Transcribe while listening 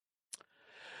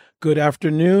Good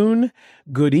afternoon,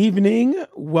 good evening.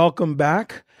 Welcome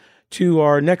back to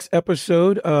our next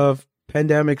episode of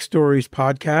Pandemic Stories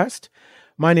podcast.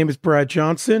 My name is Brad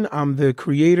Johnson. I'm the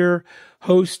creator,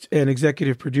 host, and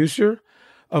executive producer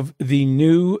of the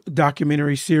new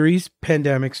documentary series,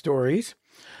 Pandemic Stories.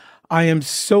 I am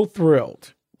so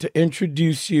thrilled to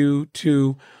introduce you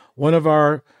to one of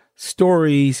our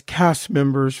stories cast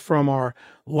members from our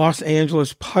Los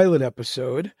Angeles pilot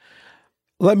episode.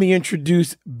 Let me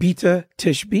introduce Bita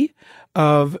Tishbi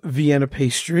of Vienna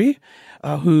Pastry,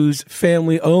 whose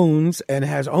family owns and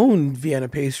has owned Vienna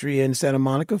Pastry in Santa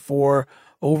Monica for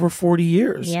over 40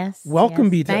 years. Yes.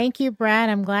 Welcome, yes. Bita. Thank you, Brad.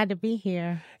 I'm glad to be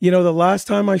here. You know, the last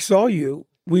time I saw you,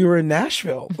 we were in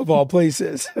Nashville, of all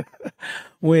places,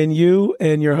 when you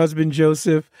and your husband,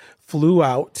 Joseph, flew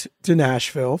out to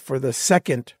Nashville for the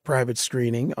second private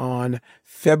screening on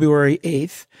February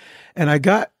 8th. And I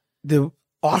got the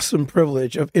awesome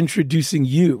privilege of introducing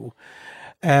you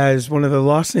as one of the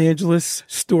Los Angeles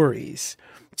stories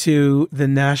to the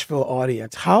Nashville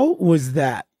audience. How was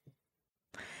that?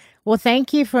 Well,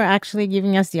 thank you for actually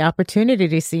giving us the opportunity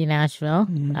to see Nashville.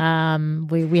 Mm-hmm.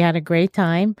 We had a great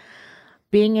time.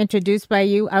 Being introduced by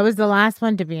you, I was the last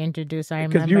one to be introduced. I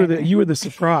remember because you were the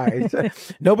surprise.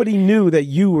 Nobody knew that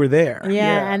you were there.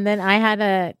 Yeah, and then I had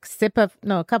a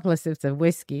couple of sips of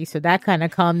whiskey, so that kind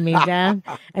of calmed me down.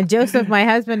 And Joseph, my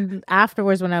husband,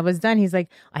 afterwards when I was done, he's like,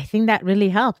 "I think that really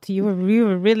helped. You were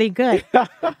really good."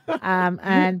 But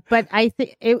I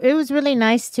think it was really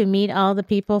nice to meet all the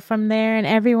people from there, and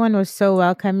everyone was so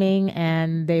welcoming,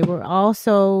 and they were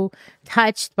also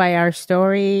touched by our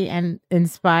story and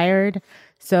inspired.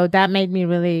 So that made me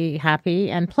really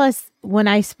happy. And plus, when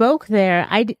I spoke there,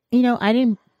 I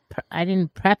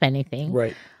didn't prep anything.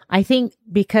 Right. I think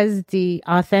because the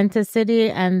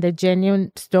authenticity and the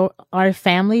genuine our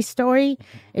family story,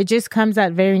 it just comes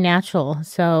out very natural.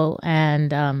 So,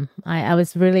 and I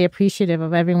was really appreciative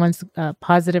of everyone's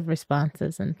positive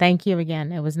responses. And thank you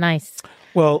again. It was nice.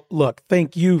 Well, look,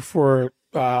 thank you for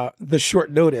the short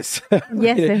notice.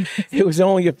 Yes. It was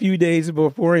only a few days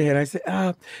beforehand. I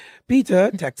said,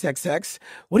 Bita, text.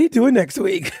 What are you doing next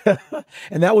week?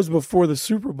 And that was before the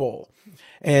Super Bowl.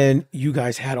 And you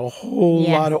guys had a whole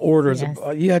lot of orders. Yes.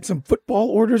 You had some football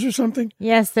orders or something?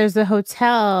 Yes, there's a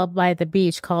hotel by the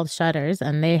beach called Shutters,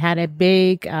 and they had a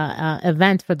big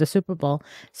event for the Super Bowl.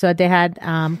 So they had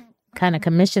kind of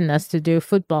commissioned us to do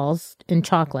footballs in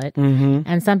chocolate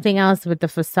and something else with the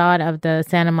facade of the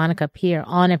Santa Monica Pier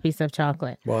on a piece of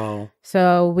chocolate. Wow.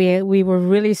 So we were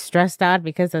really stressed out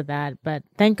because of that. But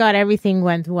thank God everything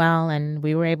went well and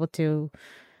we were able to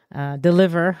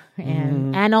deliver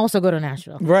and also go to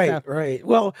Nashville. Right.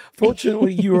 Well,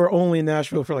 fortunately, you were only in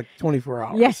Nashville for like 24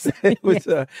 hours. Yes. It was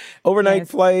an overnight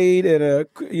flight and a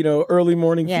early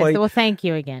morning flight. Well, thank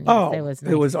you again. Yes, it was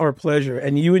nice. It was our pleasure.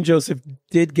 And you and Joseph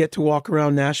did get to walk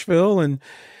around Nashville and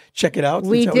check it out.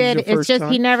 We did. It's just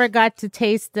he never got to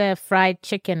taste the fried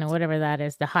chicken or whatever that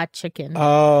is, the hot chicken.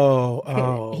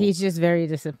 Oh. He's just very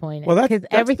disappointed. Well, because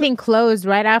everything closed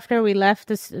right after we left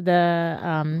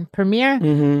the premiere.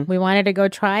 We wanted to go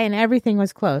try, and everything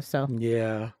was closed. So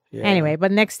yeah. Anyway,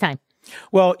 but next time.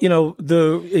 Well,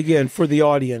 again for the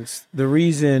audience, the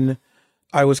reason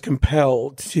I was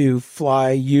compelled to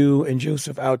fly you and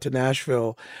Joseph out to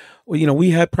Nashville,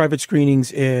 we had private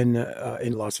screenings in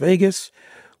Las Vegas.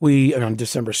 On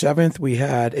December 7th, we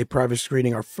had a private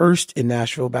screening, our first in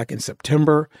Nashville back in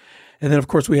September. And then, of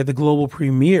course, we had the global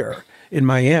premiere in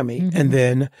Miami and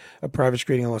then a private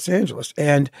screening in Los Angeles.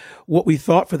 And what we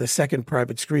thought for the second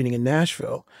private screening in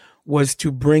Nashville was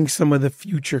to bring some of the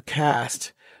future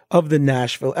cast of the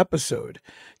Nashville episode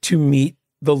to meet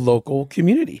the local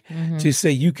community, to say,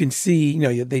 you can see,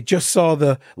 they just saw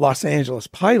the Los Angeles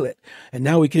pilot, and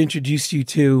now we can introduce you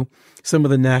to some of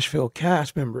the Nashville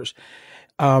cast members.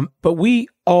 But we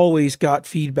always got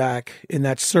feedback in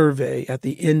that survey at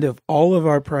the end of all of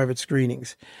our private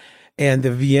screenings. And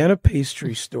the Vienna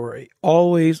Pastry story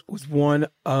always was one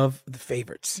of the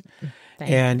favorites.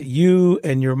 And you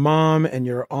and your mom and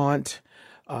your aunt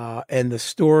and the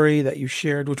story that you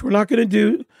shared, which we're not going to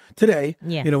do today.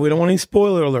 Yes. We don't want any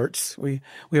spoiler alerts. We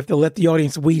have to let the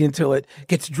audience wait until it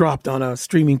gets dropped on a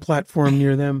streaming platform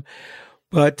near them.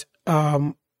 But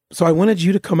so I wanted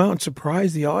you to come out and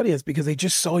surprise the audience because they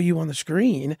just saw you on the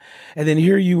screen and then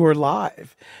here you were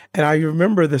live. And I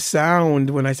remember the sound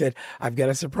when I said, I've got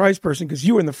a surprise person, because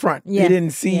you were in the front. They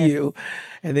didn't see you.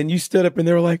 And then you stood up and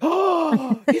they were like,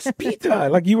 oh, it's Bita.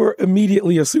 Like you were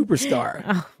immediately a superstar.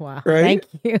 Oh, wow. Right? Thank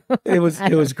you. It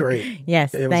was great.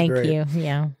 Yes, thank you.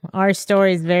 Yeah. Our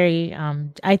story is very,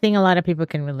 I think a lot of people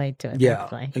can relate to it. Yeah,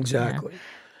 exactly.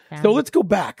 So let's go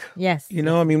back. Yes. You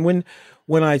know, I mean,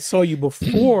 when I saw you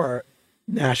before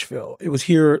Nashville, it was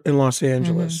here in Los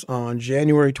Angeles on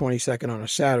January 22nd on a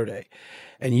Saturday.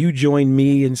 And you joined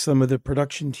me and some of the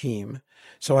production team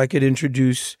so I could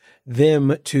introduce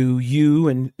them to you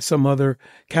and some other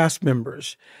cast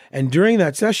members. And during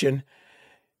that session,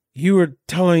 you were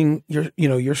telling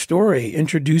your story,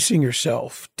 introducing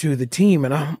yourself to the team.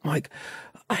 And I'm like,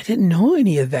 I didn't know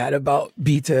any of that about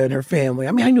Bita and her family.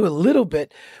 I mean, I knew a little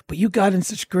bit, but you got in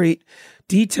such great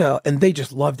detail, and they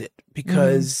just loved it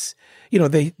because,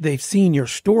 they've seen your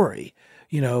story,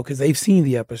 because they've seen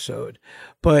the episode,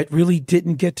 but really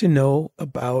didn't get to know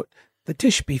about the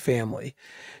Tishbi family.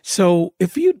 So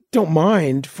if you don't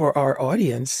mind, for our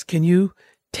audience, can you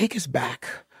take us back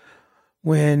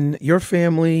when your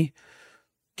family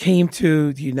came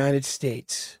to the United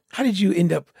States? How did you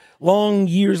end up long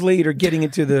years later getting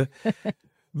into the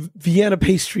Vienna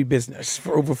pastry business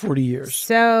for over 40 years?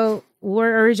 So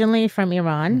we're originally from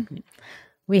Iran.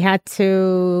 We had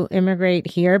to immigrate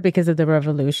here because of the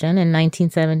revolution in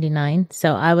 1979.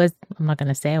 So I'm not going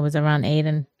to say I was around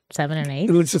 7 and 8.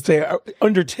 Let's just say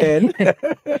under 10.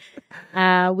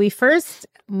 We first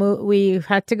we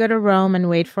had to go to Rome and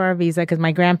wait for our visa because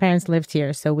my grandparents lived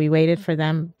here. So we waited for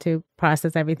them to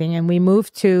process everything. And we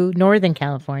moved to Northern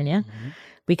California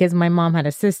because my mom had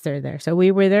a sister there. So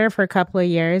we were there for a couple of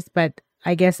years, but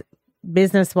I guess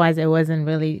business-wise, it wasn't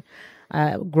really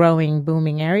growing,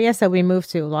 booming area. So we moved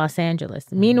to Los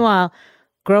Angeles. Meanwhile,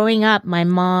 growing up, my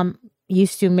mom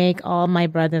used to make all my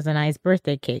brothers and I's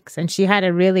birthday cakes. And she had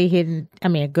a really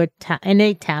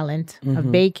innate talent of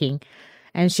baking.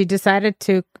 And she decided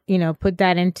to, put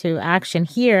that into action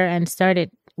here and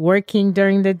started working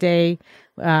during the day.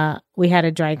 We had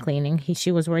a dry cleaning.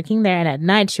 She was working there. And at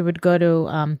night, she would go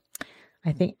to,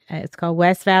 I think it's called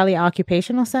West Valley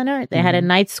Occupational Center. They had a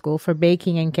night school for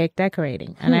baking and cake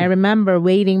decorating. And I remember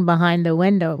waiting behind the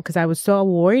window because I was so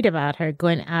worried about her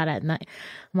going out at night.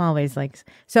 I'm always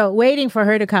waiting for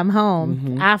her to come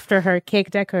home after her cake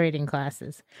decorating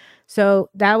classes. So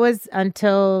that was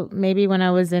until maybe when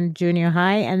I was in junior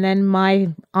high. And then my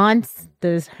aunts,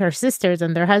 her sisters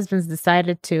and their husbands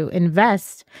decided to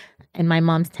invest in my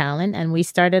mom's talent. And we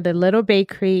started a little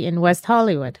bakery in West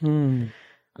Hollywood.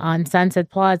 On Sunset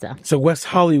Plaza. So West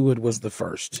Hollywood was the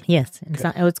first. Yes.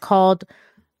 Okay. It was called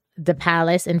the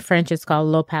Palace. In French, it's called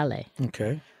Le Palais.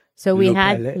 Okay. So we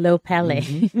had Le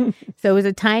Palais. So it was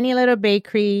a tiny little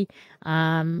bakery.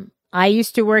 I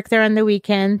used to work there on the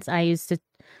weekends. I used to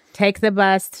take the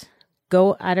bus,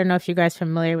 go. I don't know if you guys are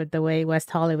familiar with the way West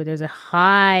Hollywood, there's a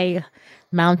high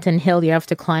mountain hill you have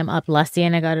to climb up, La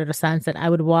Cienega to Sunset. I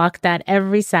would walk that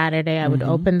every Saturday. I would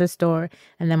open the store,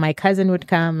 and then my cousin would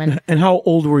come. And how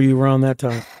old were you around that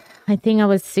time? I think I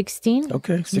was 16.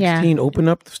 Okay, 16. Yeah. Open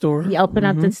up the store. Yeah, open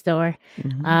up the store.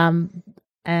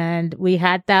 And we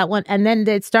had that one. And then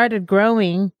it started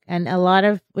growing, and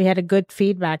we had a good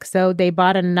feedback. So they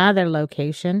bought another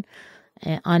location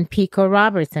on Pico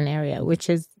Robertson area, which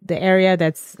is the area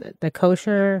that's the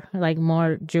kosher,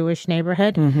 more Jewish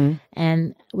neighborhood.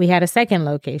 And we had a second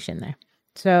location there.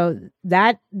 So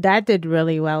that did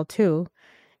really well too.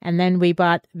 And then we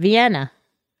bought Vienna.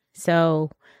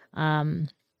 So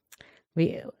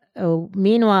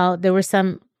meanwhile, there were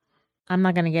some, I'm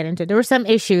not going to get into it. There were some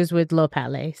issues with Le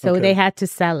Palais. So they had to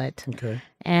sell it. Okay.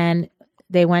 And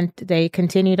they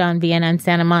continued on Vienna and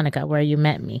Santa Monica, where you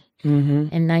met me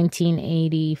in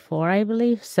 1984, I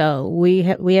believe. So we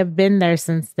have been there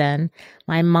since then.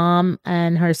 My mom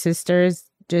and her sisters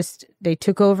they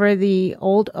took over. The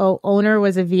old owner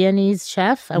was a Viennese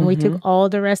chef, and we took all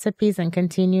the recipes and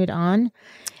continued on.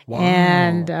 Wow.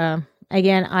 And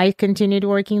again, I continued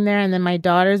working there, and then my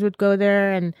daughters would go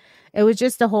there, and it was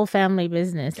just a whole family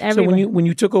business. Everyone. So when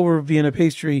you took over Vienna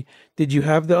Pastry, did you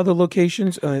have the other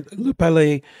locations? Le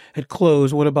Palais had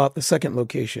closed. What about the second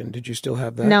location? Did you still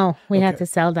have that? No, we had to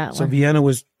sell that one. So Vienna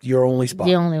was your only spot?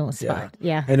 The only spot,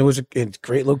 yeah. And it was a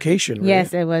great location, right?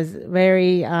 Yes, it was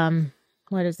very,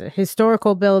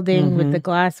 historical building with the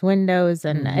glass windows.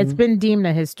 And it's been deemed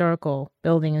a historical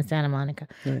building in Santa Monica.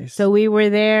 Nice. So we were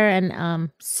there,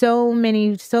 and so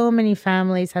many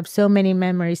families have so many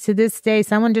memories. To this day,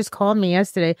 someone just called me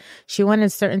yesterday. She wanted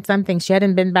something. She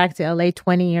hadn't been back to LA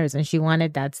 20 years, and she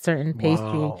wanted that certain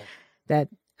pastry that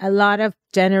a lot of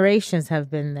generations have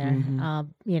been there.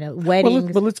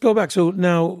 Weddings. But let's go back. So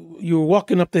now you were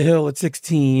walking up the hill at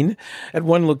 16 at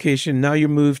one location. Now you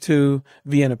moved to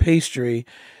Vienna Pastry.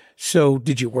 So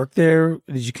did you work there?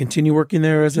 Did you continue working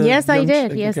there as a Yes, I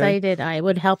did. Yes, I did. I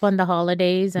would help on the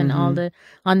holidays and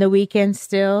on the weekends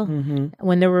still.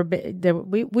 When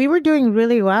we were doing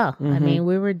really well. I mean,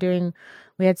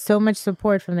 we We had so much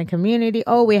support from the community.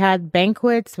 Oh, we had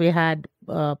banquets. We had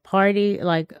party,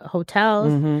 like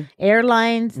hotels,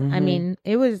 airlines. I mean,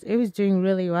 it was doing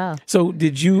really well. So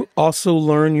did you also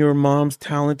learn your mom's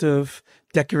talent of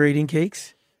decorating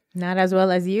cakes? Not as well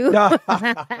as you.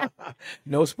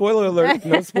 No spoiler alert.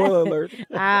 No spoiler alert.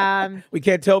 We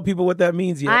can't tell people what that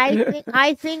means yet.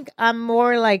 I think I'm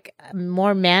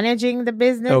more managing the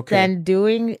business than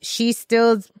doing. She's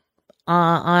still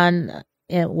on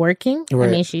working. Right.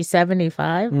 I mean, she's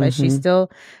 75, but she still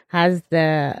has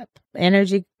the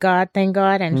energy. God, thank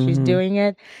God, and she's doing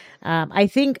it. I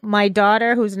think my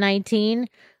daughter, who's 19,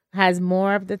 has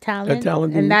more of the talent,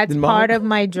 and that's part of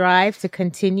my drive to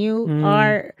continue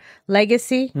our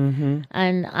legacy.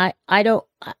 And I don't.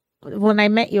 When I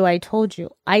met you, I told you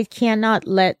I cannot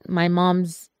let my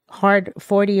mom's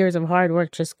 40 years of hard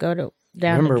work just go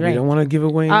down Remember, the drain. we don't want to give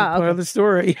away any part of the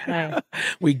story. Right.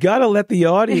 We got to let the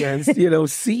audience,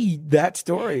 see that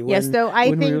story. Yes, so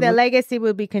I think the legacy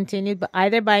will be continued, but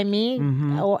either by me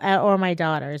or my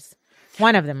daughters.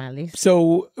 One of them, at least.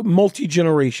 So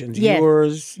multi-generations, yes.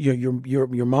 Yours,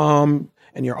 your mom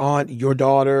and your aunt, your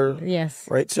daughter. Yes.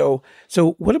 Right. So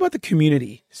what about the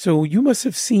community? So you must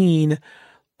have seen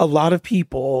a lot of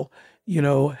people,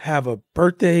 have a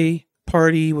birthday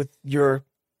party with your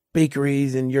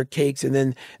bakeries and your cakes, and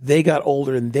then they got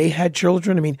older and they had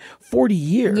children. I mean, 40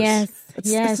 years. Yes.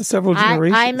 That's several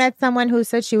generations. I met someone who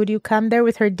said you come there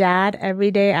with her dad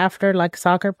every day after like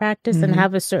soccer practice and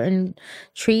have a certain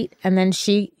treat. And then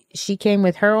she came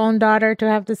with her own daughter to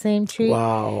have the same treat.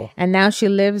 Wow. And now she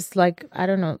lives like, I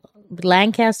don't know,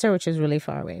 Lancaster, which is really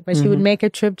far away. But she would make a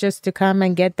trip just to come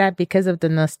and get that because of the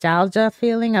nostalgia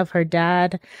feeling of her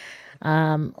dad.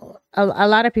 A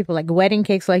lot of people like wedding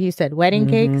cakes, like you said, wedding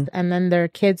cakes, and then their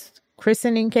kids'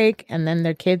 christening cake, and then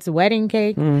their kids' wedding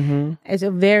cake. It's a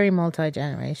very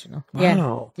multi-generational.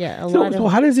 Wow. Yeah. So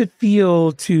how does it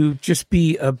feel to just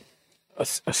be a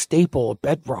staple, a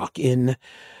bedrock in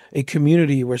a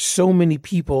community where so many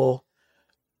people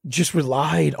just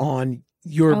relied on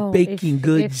your baking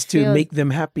goods to make them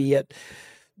happy at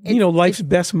life's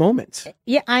best moments?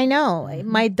 Yeah, I know.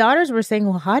 My daughters were saying,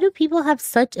 well, how do people have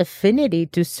such affinity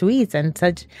to sweets and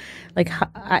such,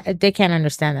 they can't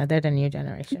understand that. They're the new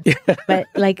generation. But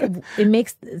it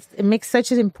makes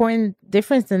such an important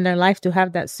difference in their life to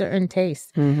have that certain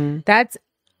taste. That's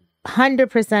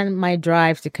 100% my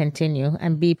drive to continue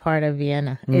and be part of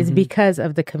Vienna is because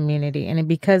of the community and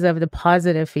because of the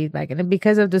positive feedback and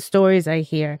because of the stories I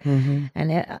hear.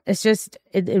 And it's just,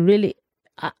 it really...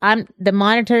 I'm the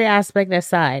monetary aspect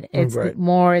aside. It's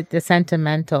more the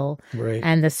sentimental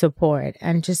and the support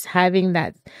and just having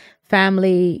that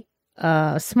family,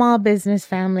 small business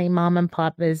family, mom and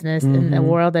pop business in the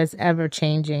world that's ever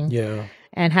changing. Yeah.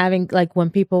 And having when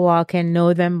people walk in,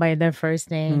 know them by their first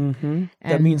name. And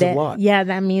that means a lot. Yeah,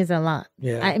 that means a lot.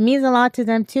 Yeah. It means a lot to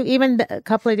them too. Even a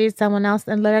couple of days, someone else,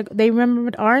 and they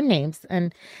remembered our names.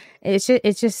 And it's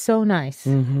just so nice.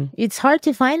 It's hard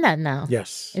to find that now.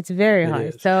 Yes. It's very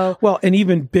hard. So and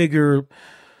even bigger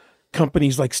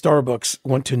companies like Starbucks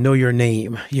want to know your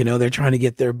name. They're trying to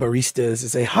get their baristas to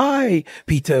say, "Hi,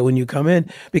 Bita," when you come in,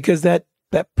 because that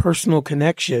personal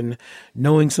connection,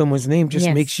 knowing someone's name just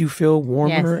makes you feel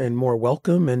warmer and more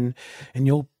welcome, and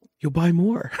you'll buy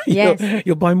more.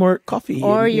 You'll buy more coffee,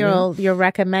 or you'll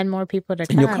recommend more people to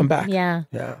come. And you'll come back. Yeah.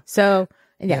 So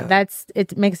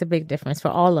it makes a big difference for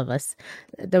all of us.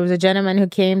 There was a gentleman who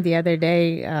came the other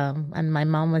day, and my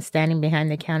mom was standing behind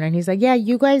the counter, and he's like, "Yeah,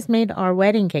 you guys made our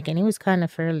wedding cake," and he was kind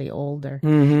of fairly older.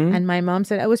 And my mom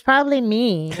said, "It was probably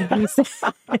me."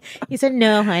 He said,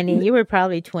 "No, honey, you were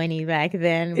probably 20 back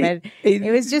then," but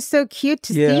it was just so cute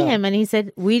to see him. And he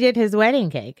said, "We did his wedding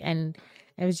cake," and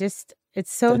it was just,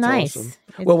 it's so nice. Awesome.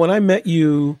 Well, when I met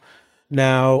you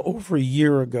now over a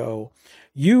year ago,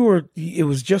 it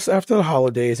was just after the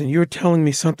holidays, and you were telling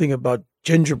me something about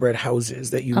gingerbread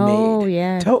houses that you made. Oh,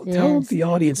 yeah. Tell the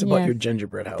audience about your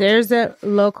gingerbread house. There's a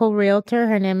local realtor.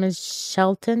 Her name is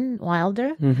Shelton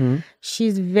Wilder.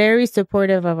 She's very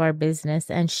supportive of our business.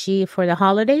 And for the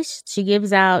holidays, she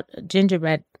gives out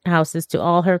gingerbread houses to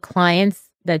all her clients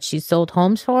that she sold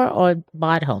homes for or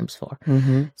bought homes for.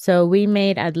 So we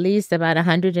made at least about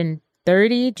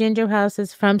 130 ginger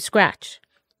houses from scratch.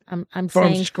 I'm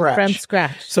from saying scratch. From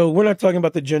scratch. So we're not talking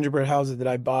about the gingerbread houses that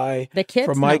I buy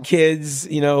for my kids,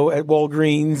 at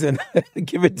Walgreens and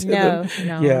give it to them.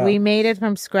 No. Yeah. We made it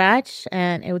from scratch,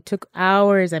 and it took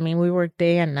hours. I mean, we worked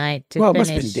day and night to finish. Well, it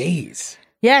must have been days.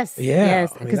 Yes. Yeah.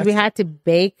 Yes. Because we had to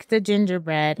bake the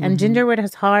gingerbread. And gingerbread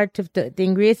is hard the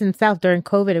ingredients themselves during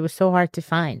COVID, it was so hard to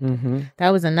find.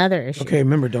 That was another issue. Okay,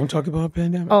 remember, don't talk about a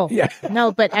pandemic. Oh, yeah.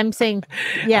 No, but I'm saying,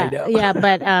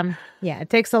 but Yeah,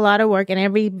 it takes a lot of work, and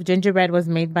every gingerbread was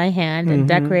made by hand and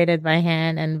decorated by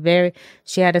hand, and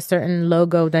she had a certain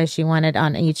logo that she wanted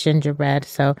on each gingerbread.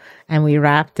 So, and we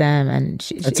wrapped them, and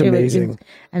That's amazing.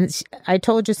 I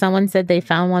told you, someone said they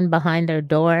found one behind their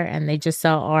door, and they just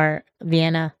saw our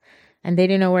Vienna, and they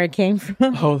didn't know where it came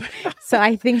from. Oh, So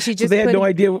I think she just they had no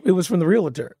idea it was from the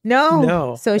realtor.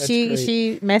 No. So that's she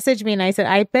great. messaged me, and I said,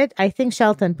 I think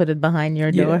Shelton put it behind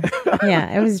your door.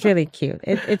 Yeah, it was really cute.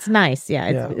 It's nice.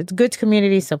 Yeah, it's good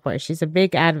community support. She's a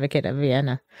big advocate of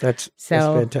Vienna. That's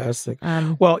fantastic.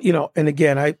 Well, and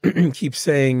again, I keep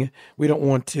saying we don't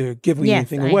want to give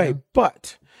anything away,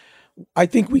 but I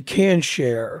think we can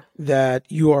share that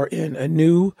you are in a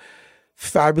new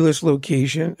fabulous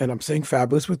location, and I'm saying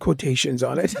fabulous with quotations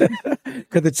on it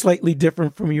because it's slightly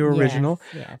different from your original.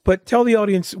 Yes. But tell the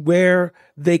audience where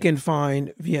they can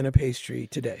find Vienna Pastry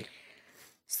today.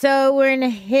 So we're in a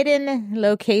hidden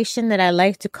location that I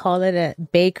like to call it a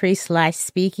bakery /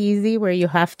 speakeasy, where you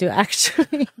have to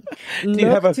actually do you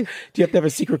have to have a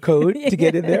secret code to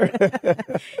get in there?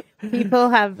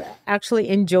 People have actually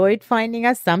enjoyed finding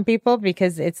us, some people,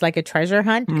 because it's like a treasure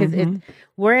hunt, because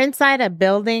we're inside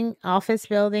a office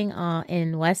building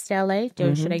in West LA.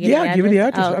 Should I give the address? Give it the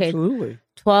address. Oh, okay. Absolutely.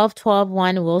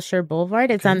 12121 Wilshire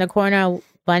Boulevard. It's on the corner of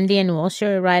Bundy and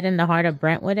Wilshire, right in the heart of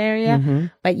Brentwood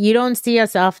area. But you don't see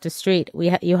us off the street.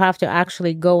 You have to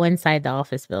actually go inside the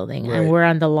office building, and we're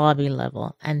on the lobby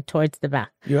level and towards the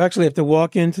back. You actually have to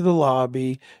walk into the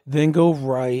lobby, then go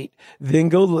right, then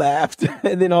go left,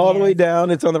 and then all the way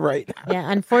down. It's on the right.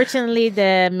 Yeah, unfortunately,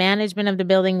 the management of the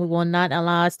building will not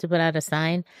allow us to put out a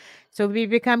sign. So we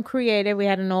become creative. We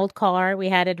had an old car. We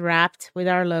had it wrapped with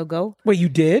our logo. Wait, you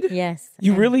did? Yes.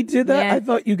 You really did that? Yes. I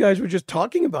thought you guys were just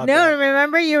talking about that. No,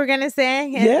 remember you were going to say?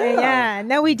 Yeah.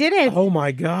 No, we did it. Oh,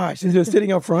 my gosh. Is it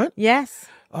sitting out front? Yes.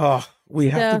 Oh, we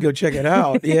have to go check it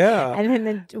out. Yeah. And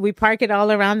then we park it all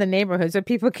around the neighborhood so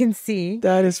people can see.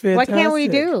 That is fantastic. What can we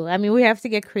do? I mean, we have to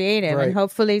get creative. And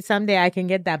hopefully someday I can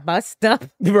get that bus stop.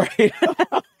 Right.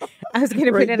 I was going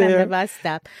to put it on the bus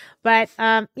stop. But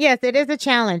yes, it is a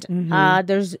challenge.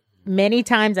 There's many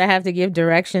times I have to give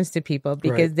directions to people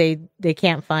because they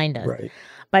can't find us. Right.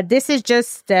 But this is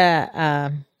just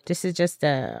what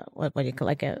do you call,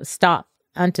 like a stop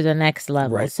onto the next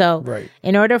level. Right. So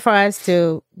in order for us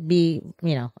to be,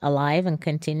 alive and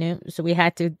continue, so we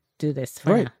had to do this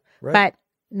for now. Right. But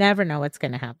never know what's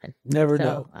going to happen. Never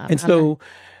know. And so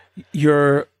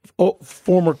your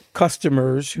former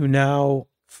customers who now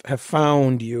have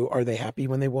found you, are they happy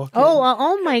when they walk in?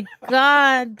 Oh my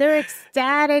God. They're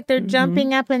ecstatic. They're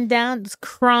jumping up and down,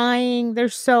 crying. They're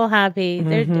so happy.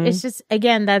 It's just,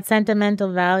 again, that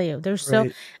sentimental value. They're so,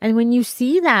 and when you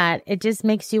see that, it just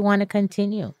makes you want to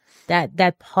continue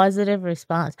that positive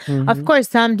response. Of course,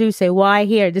 some do say, why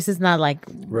here? This is not like,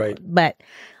 but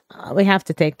we have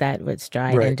to take that with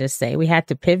stride and just say, we had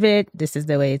to pivot. This is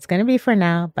the way it's going to be for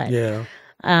now. But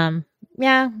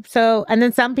so, and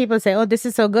then some people say, oh, this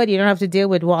is so good. You don't have to deal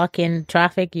with walk-in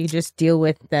traffic. You just deal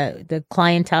with the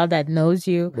clientele that knows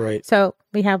you. Right. So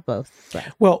we have both.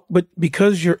 Well, but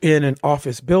because you're in an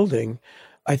office building,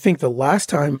 I think the last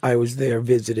time I was there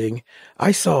visiting,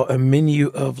 I saw a menu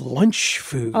of lunch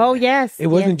food. Oh, yes. It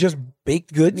wasn't just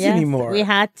baked goods anymore. We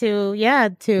had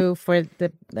to for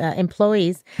the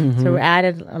employees. So we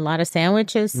added a lot of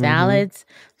sandwiches, salads,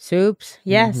 soups.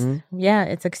 Yes. Yeah,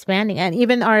 it's expanding. And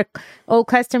even our old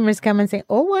customers come and say,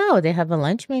 oh, wow, they have a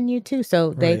lunch menu too.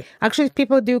 So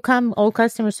people do come, old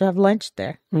customers, to have lunch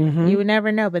there. You would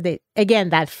never know. But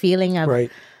that feeling of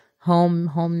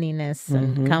homeliness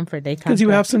and comfort, they come because you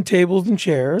have some tables and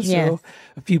chairs, so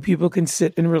a few people can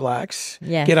sit and relax,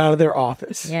 get out of their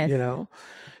office.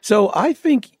 So I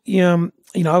think I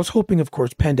was hoping, of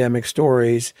course, Pandemic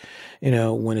Stories,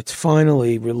 when it's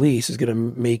finally released, is going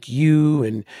to make you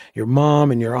and your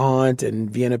mom and your aunt and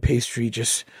Vienna Pastry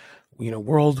just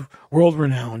world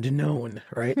renowned and known,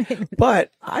 right?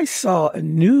 But I saw a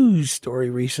news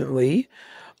story recently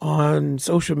on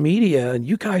social media, and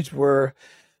you guys were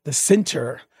the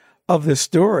center of the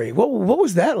story. What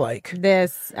was that like?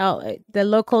 The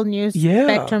local news,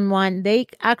 Spectrum One, they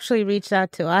actually reached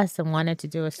out to us and wanted to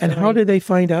do a story. And how did they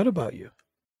find out about you?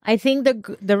 I think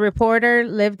the reporter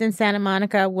lived in Santa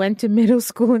Monica, went to middle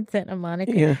school in Santa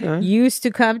Monica, used to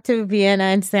come to Vienna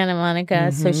and Santa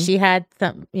Monica. So she had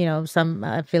some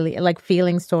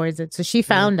feelings towards it. So she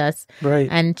found us,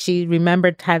 and she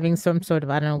remembered having some sort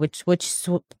of, I don't know which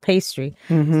pastry.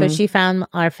 So she found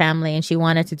our family, and she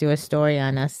wanted to do a story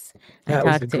on us. That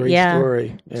was a great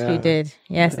story. Yeah. She did.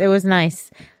 Yes, it was nice.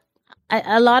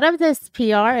 A lot of this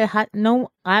PR,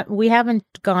 we haven't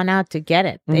gone out to get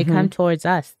it. They come towards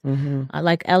us.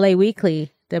 Like LA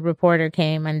Weekly, the reporter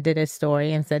came and did a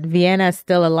story and said, Vienna's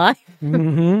still alive.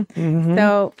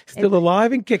 So Still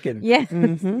alive and kicking. yes,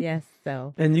 yes.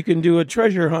 So And you can do a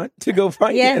treasure hunt to go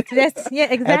find it. yes,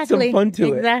 yeah, exactly. Add some fun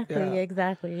to exactly, it. Yeah.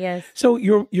 exactly. Yes. So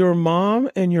your mom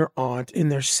and your aunt in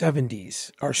their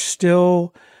 70s are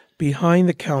still behind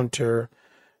the counter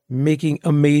making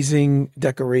amazing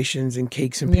decorations and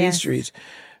cakes and Yes. pastries.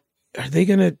 Are they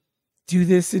going to do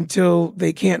this until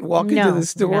they can't walk into the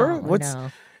store?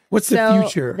 No. What's the So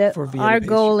future for Vienna our pastry?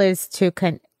 goal is to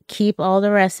keep all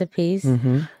the recipes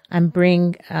and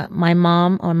bring my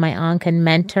mom or my aunt can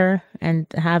mentor and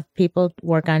have people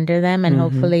work under them and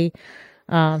hopefully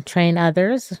train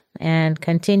others and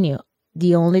continue.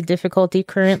 The only difficulty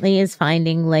currently is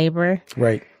finding labor.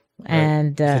 Right.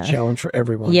 And it's a challenge for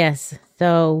everyone. Yes.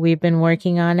 So we've been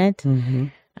working on it.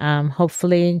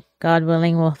 Hopefully, God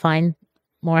willing, we'll find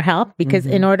more help because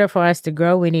in order for us to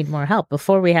grow, we need more help.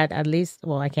 Before we had at least,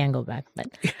 well, I can't go back, but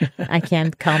I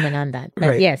can't comment on that.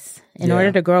 But yes, in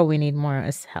order to grow, we need more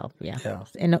help. Yeah.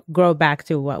 And grow back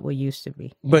to what we used to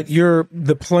be. But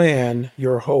the plan,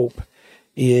 your hope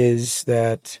is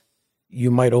that you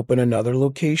might open another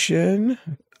location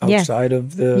outside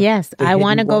of the. Yes. I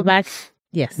want to hidden go one? back.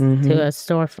 Yes. To a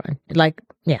storefront. Like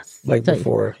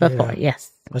before. Before.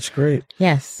 Yes. That's great.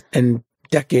 Yes. And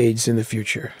decades in the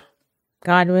future.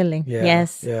 God willing. Yeah,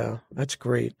 Yes. Yeah, that's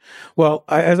great. Well,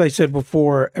 as I said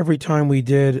before, every time we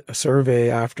did a survey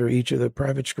after each of the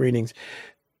private screenings,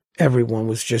 everyone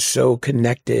was just so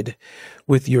connected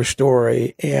with your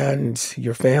story and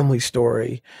your family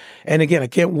story. And again, I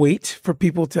can't wait for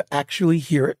people to actually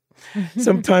hear it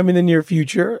sometime in the near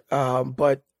future.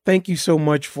 But thank you so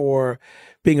much for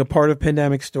being a part of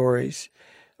Pandemic Stories,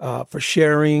 for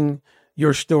sharing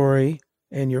your story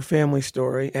and your family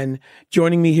story and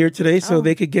joining me here today so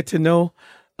they could get to know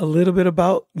a little bit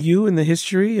about you and the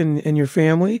history and your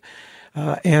family.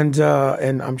 And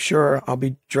I'm sure I'll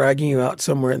be dragging you out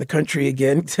somewhere in the country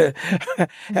again to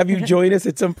have you join us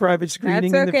at some private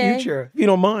screening in the future, if you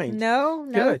don't mind. No,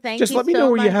 Good. thank Just you let me so know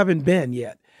where much. you haven't been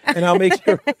yet. And I'll make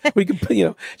sure we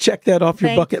can, check that off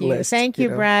your bucket list. Thank you,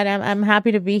 Brad. I'm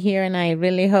happy to be here, and I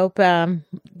really hope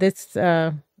this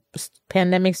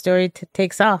pandemic story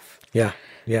takes off. Yeah,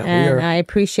 and I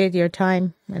appreciate your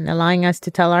time and allowing us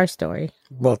to tell our story.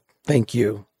 Well, thank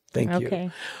you. Thank you.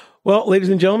 Okay. Well, ladies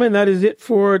and gentlemen, that is it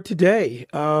for today.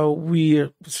 We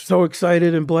are so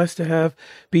excited and blessed to have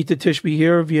Bita Tishbi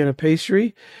here of Vienna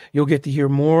Pastry. You'll get to hear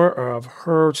more of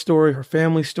her story, her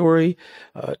family story,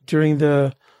 during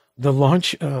the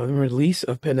launch, the release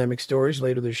of Pandemic Stories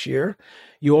later this year.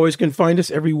 You always can find us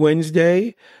every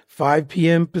Wednesday, 5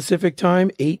 p.m. Pacific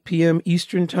time, 8 p.m.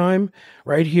 Eastern time,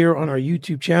 right here on our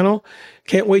YouTube channel.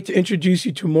 Can't wait to introduce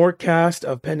you to more cast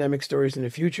of Pandemic Stories in the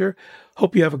future.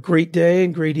 Hope you have a great day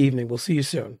and great evening. We'll see you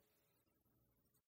soon.